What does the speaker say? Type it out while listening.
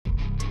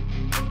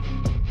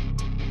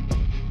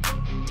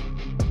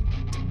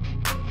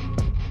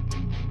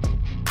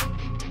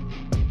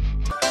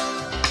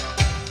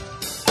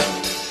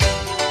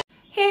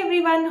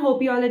everyone,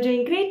 hope you all are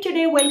doing great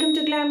today. Welcome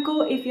to Glam.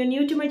 If you're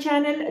new to my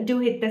channel, do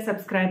hit the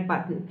subscribe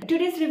button.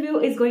 Today's review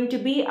is going to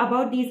be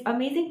about these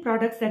amazing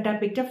products that I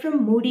picked up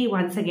from Moody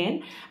once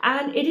again,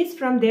 and it is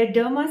from their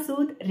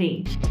Dermasoothe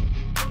range.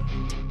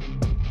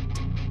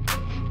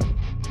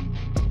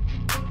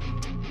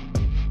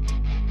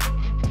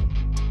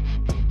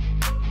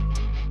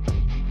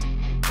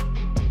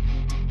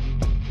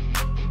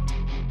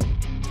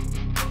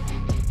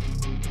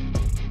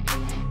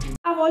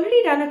 I've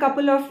already done a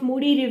couple of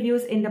Moody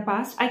reviews in the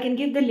past. I can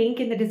give the link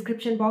in the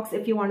description box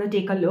if you want to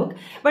take a look.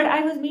 But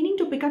I was meaning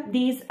to pick up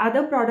these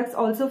other products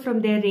also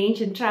from their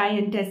range and try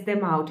and test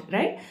them out,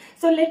 right?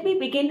 So let me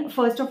begin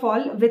first of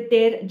all with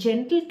their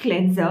Gentle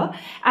Cleanser.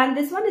 And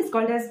this one is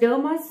called as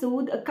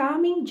Dermasoothe, a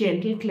calming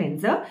gentle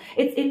cleanser.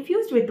 It's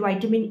infused with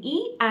vitamin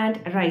E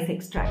and rice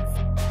extracts.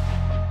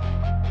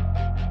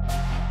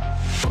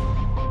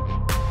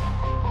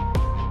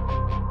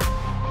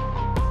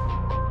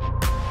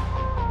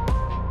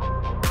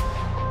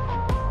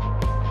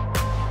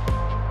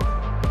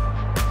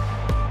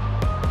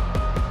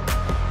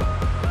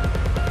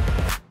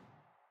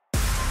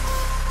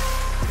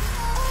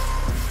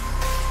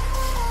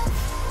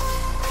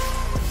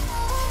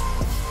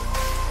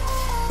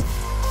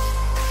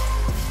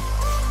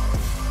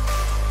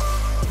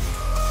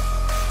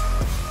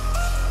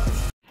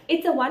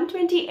 It's a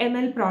 120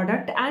 ml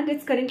product and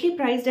it's currently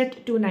priced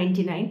at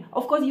 $2.99.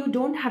 Of course, you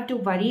don't have to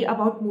worry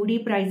about Moody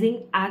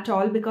pricing at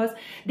all because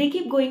they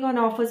keep going on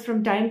offers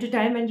from time to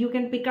time and you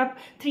can pick up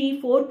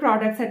 3-4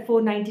 products at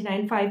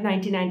 $4.99,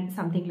 $5.99,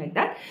 something like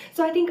that.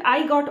 So I think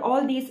I got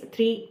all these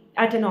three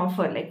at an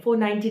offer like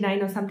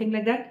 $4.99 or something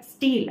like that.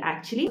 Steal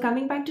actually.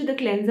 Coming back to the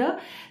cleanser,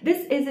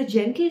 this is a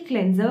gentle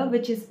cleanser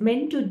which is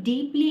meant to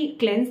deeply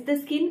cleanse the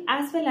skin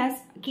as well as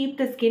keep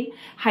the skin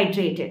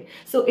hydrated.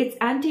 So it's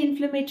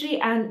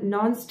anti-inflammatory and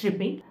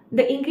non-stripping.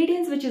 The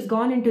ingredients which has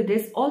gone into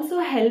this also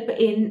help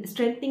in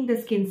strengthening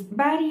the skin's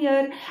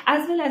barrier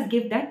as well as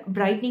give that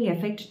brightening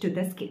effect to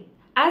the skin.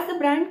 As the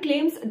brand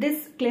claims,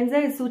 this cleanser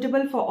is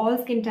suitable for all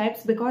skin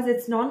types because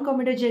it's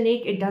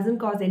non-comedogenic, it doesn't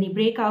cause any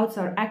breakouts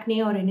or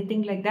acne or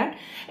anything like that.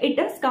 It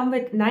does come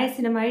with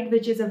niacinamide,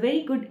 which is a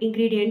very good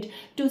ingredient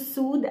to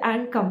soothe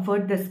and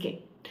comfort the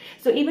skin.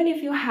 So even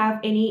if you have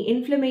any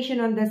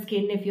inflammation on the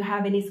skin, if you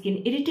have any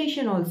skin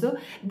irritation also,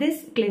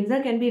 this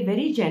cleanser can be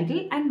very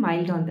gentle and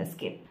mild on the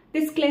skin.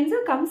 This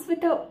cleanser comes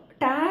with a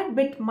tad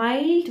bit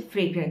mild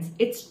fragrance.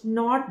 It's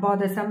not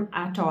bothersome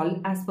at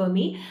all as per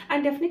me,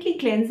 and definitely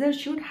cleanser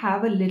should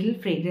have a little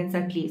fragrance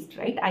at least,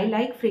 right? I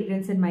like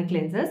fragrance in my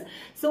cleansers,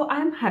 so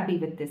I'm happy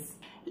with this.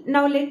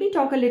 Now let me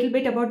talk a little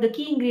bit about the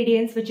key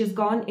ingredients which has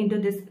gone into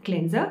this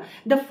cleanser.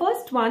 The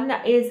first one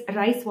is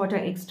rice water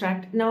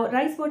extract. Now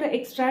rice water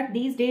extract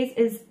these days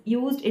is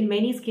used in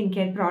many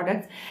skincare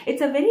products.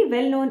 It's a very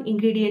well-known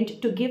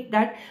ingredient to give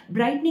that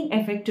brightening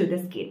effect to the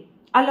skin.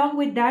 Along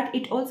with that,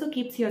 it also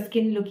keeps your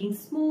skin looking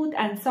smooth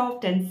and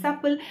soft and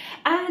supple,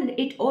 and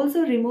it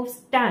also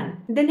removes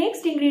tan. The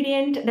next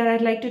ingredient that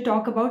I'd like to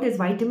talk about is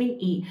vitamin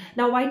E.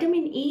 Now,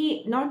 vitamin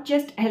E not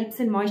just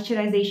helps in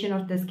moisturization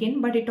of the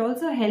skin, but it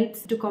also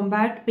helps to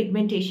combat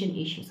pigmentation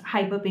issues,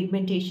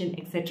 hyperpigmentation,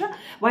 etc.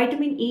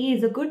 Vitamin E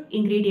is a good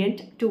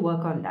ingredient to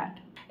work on that.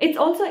 It's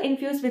also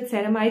infused with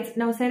ceramides.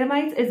 Now,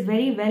 ceramides is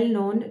very well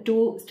known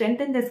to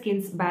strengthen the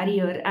skin's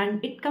barrier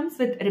and it comes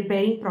with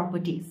repairing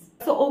properties.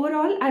 So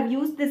overall, I've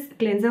used this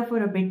cleanser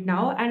for a bit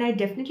now and I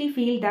definitely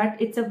feel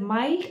that it's a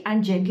mild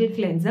and gentle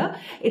cleanser.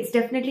 It's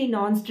definitely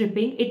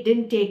non-stripping. It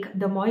didn't take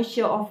the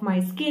moisture off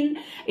my skin.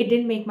 It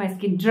didn't make my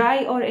skin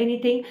dry or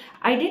anything.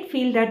 I did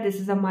feel that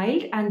this is a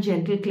mild and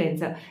gentle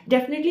cleanser.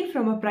 Definitely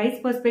from a price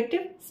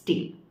perspective,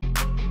 steal.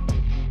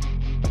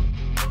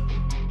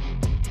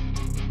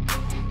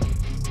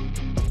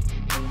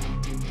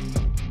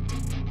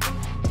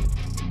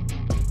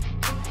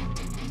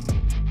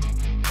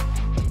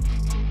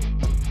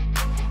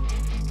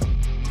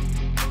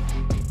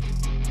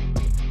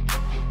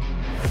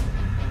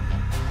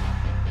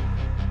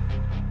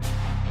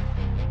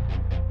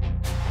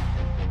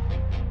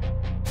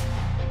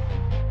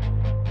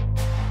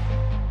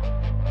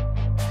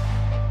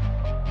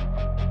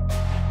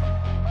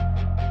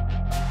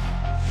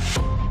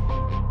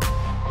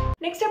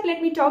 Next up,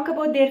 let me talk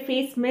about their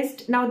face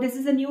mist. Now, this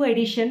is a new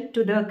addition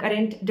to the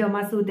current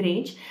Dermasoothe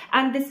range.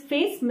 And this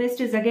face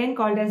mist is again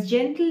called as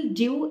Gentle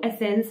Dew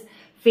Essence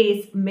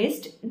Face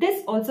Mist.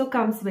 This also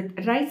comes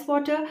with rice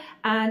water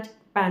and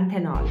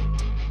panthenol.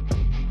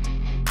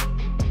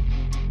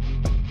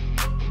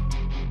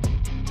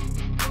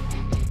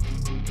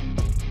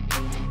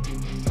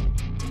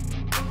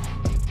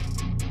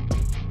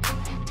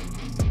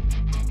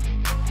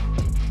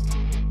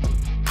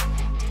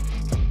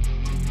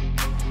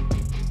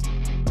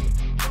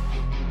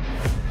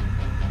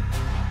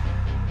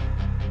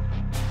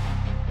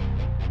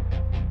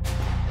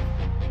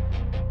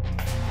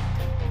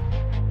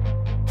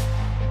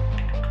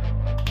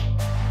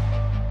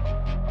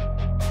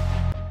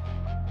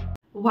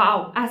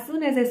 Wow, as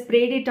soon as I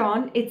sprayed it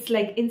on, it's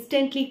like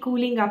instantly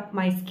cooling up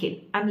my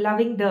skin. I'm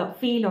loving the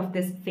feel of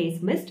this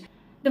face mist.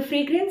 The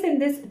fragrance in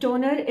this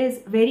toner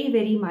is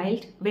very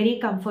mild, very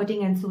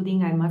comforting and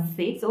soothing, I must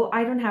say. So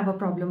I don't have a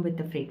problem with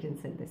the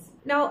fragrance in this.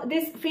 Now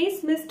this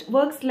face mist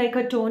works like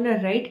a toner,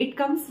 right? It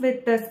comes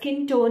with the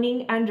skin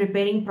toning and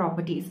repairing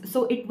properties.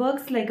 So it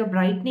works like a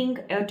brightening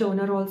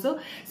toner also.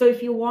 So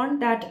if you want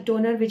that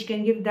toner which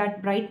can give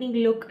that brightening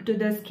look to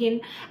the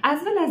skin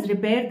as well as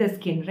repair the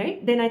skin,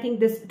 right? Then I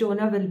think this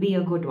toner will be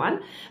a good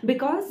one,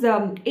 because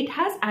it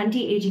has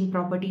anti-aging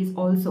properties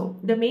also.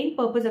 The main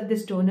purpose of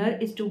this toner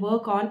is to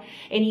work on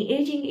any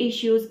aging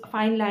issues,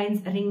 fine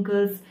lines,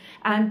 wrinkles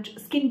and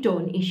skin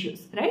tone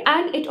issues, right?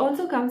 And it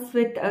also comes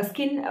with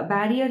skin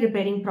barrier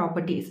repairing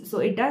properties. So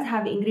it does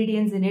have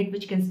ingredients in it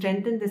which can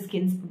strengthen the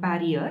skin's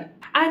barrier.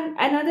 And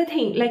another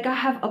thing, like I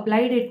have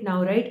applied it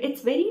now, right?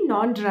 It's very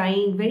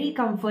non-drying, very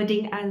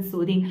comforting and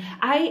soothing.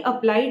 I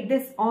applied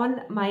this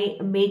on my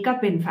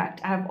makeup. In fact,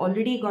 I have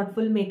already got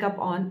full makeup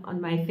on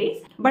my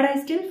face, but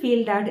I still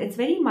feel that it's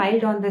very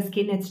mild on the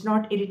skin. It's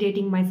not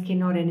irritating my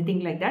skin or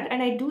anything like that.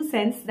 And I do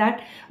sense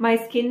that my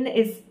skin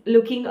is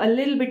looking a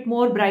little bit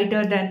more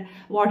brighter than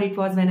what it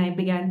was when I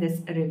began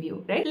this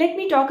review, right? Let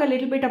me talk a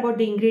little bit about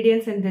the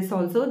ingredients in this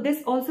also.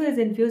 This also is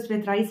infused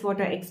with rice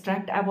water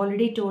extract. I've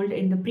already told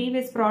in the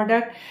previous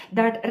product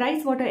that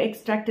rice water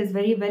extract is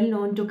very well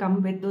known to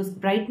come with those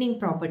brightening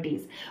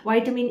properties.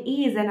 Vitamin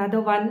E is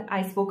another one.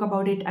 I spoke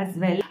about it as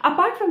well.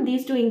 Apart from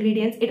these two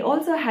ingredients, it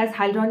also has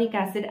hyaluronic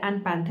acid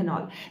and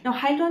panthenol. Now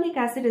hyaluronic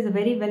acid is a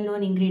very well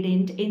known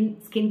ingredient in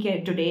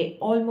skincare today.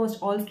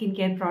 Almost all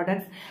skincare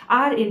products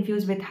are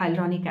infused with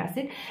hyaluronic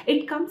acid.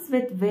 It comes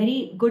with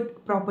very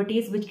good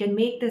properties which can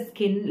make the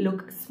skin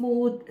look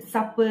smooth,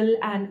 supple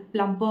and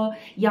plumper,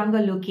 younger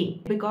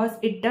looking, because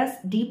it does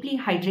deeply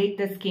hydrate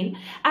the skin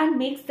and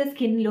makes the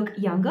skin look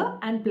younger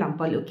and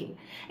plumper looking.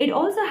 It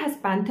also has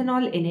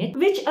panthenol in it,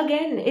 which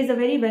again is a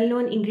very well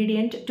known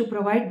ingredient to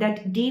provide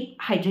that deep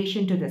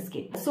hydration to the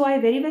skin. So I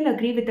very well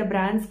agree with the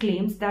brand's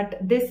claims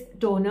that this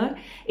toner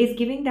is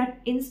giving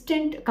that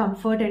instant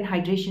comfort and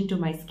hydration to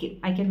my skin.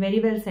 I can very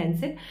well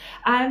sense it.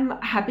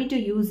 I'm happy to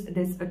use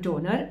this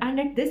toner, and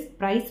at this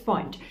price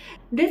point,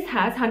 this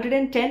has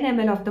 110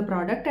 ml of the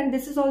product, and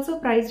this is also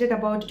priced at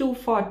about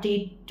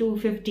 240,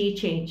 250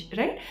 change,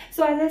 right?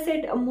 So as I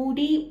said,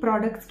 Moody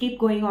products keep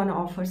going on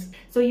offers,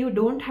 so you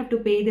don't have to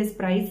pay this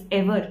price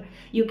ever.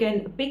 You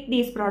can pick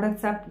these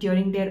products up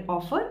during their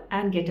offer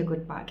and get a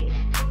good bargain.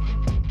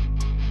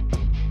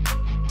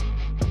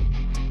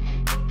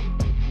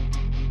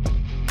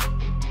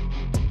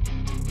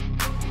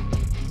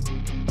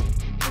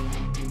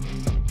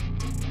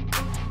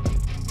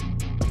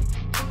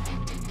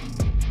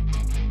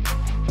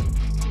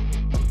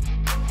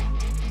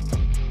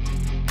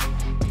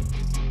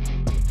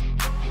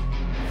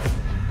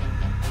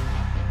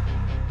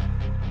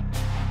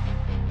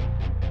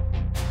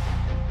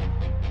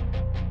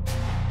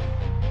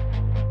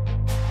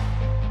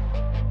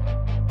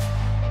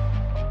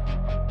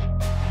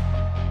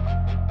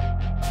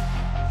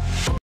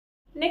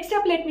 Next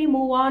up, let me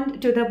move on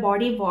to the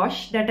body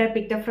wash that I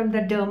picked up from the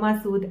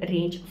Dermasoothe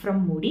range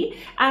from Moody,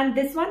 and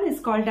this one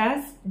is called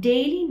as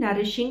Daily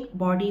Nourishing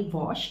Body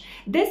Wash.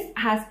 This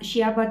has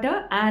shea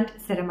butter and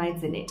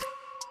ceramides in it.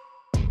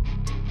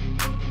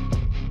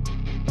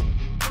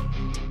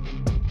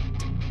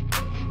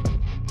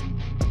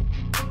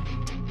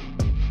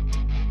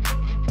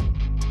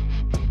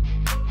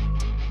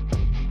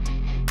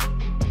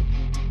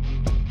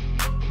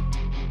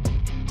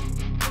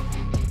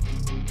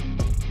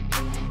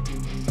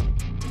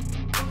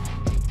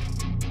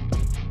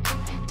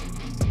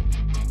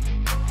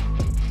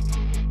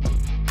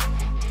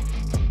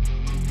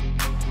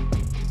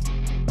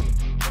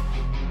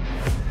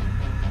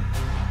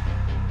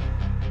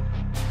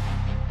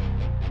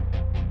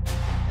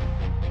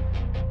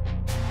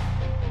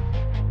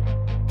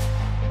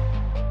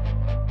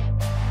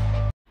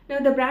 Now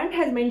the brand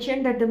has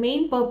mentioned that the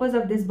main purpose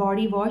of this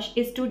body wash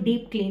is to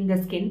deep clean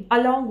the skin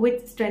along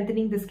with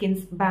strengthening the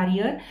skin's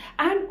barrier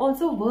and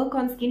also work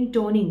on skin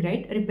toning,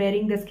 right?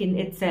 Repairing the skin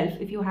itself.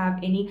 If you have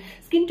any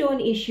skin tone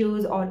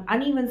issues or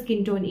uneven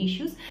skin tone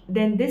issues,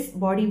 then this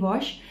body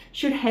wash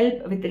should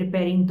help with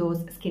repairing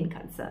those skin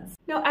concerns.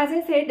 Now, as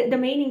I said, the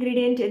main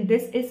ingredient in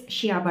this is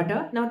shea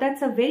butter. Now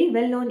that's a very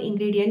well-known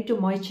ingredient to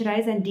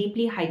moisturize and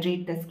deeply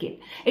hydrate the skin.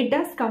 It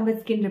does come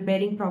with skin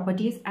repairing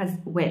properties as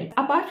well.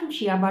 Apart from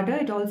shea butter,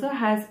 it also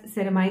has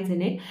ceramides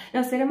in it.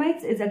 Now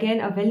ceramides is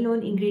again a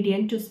well-known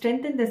ingredient to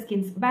strengthen the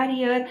skin's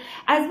barrier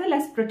as well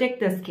as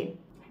protect the skin.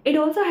 It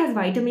also has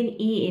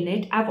vitamin E in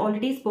it. I've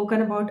already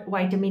spoken about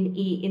vitamin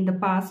E in the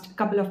past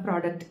couple of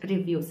product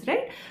reviews,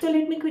 right? So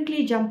let me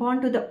quickly jump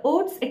on to the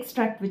oats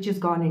extract which has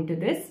gone into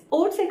this.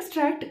 Oats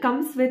extract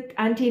comes with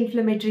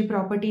anti-inflammatory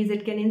properties.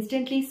 It can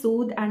instantly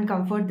soothe and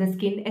comfort the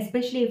skin,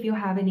 especially if you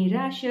have any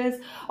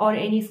rashes or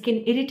any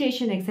skin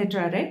irritation,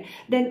 etc., right?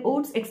 Then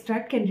oats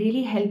extract can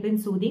really help in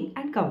soothing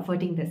and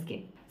comforting the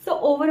skin. So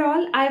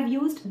overall, I've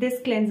used this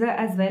cleanser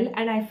as well,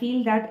 and I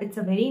feel that it's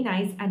a very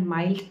nice and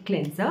mild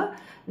cleanser.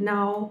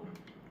 Now,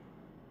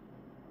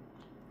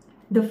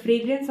 The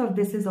fragrance of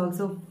this is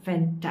also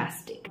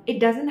fantastic. It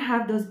doesn't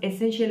have those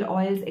essential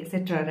oils,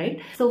 etc.,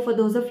 right? So for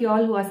those of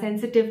y'all who are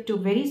sensitive to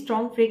very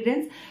strong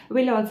fragrance,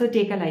 will also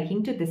take a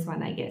liking to this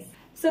one, I guess.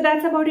 So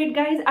that's about it,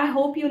 guys. I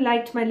hope you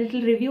liked my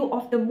little review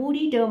of the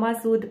Moody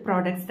Dermasoothe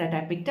products that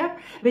I picked up,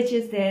 which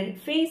is their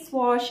face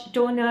wash,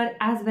 toner,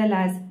 as well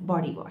as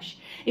body wash.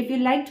 If you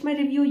liked my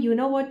review, you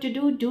know what to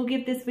do. Do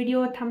give this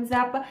video a thumbs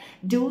up,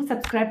 do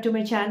subscribe to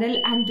my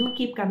channel, and do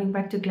keep coming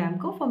back to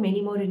Glamco for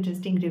many more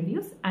interesting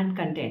reviews and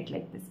content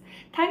like this.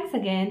 Thanks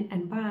again,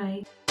 and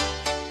bye.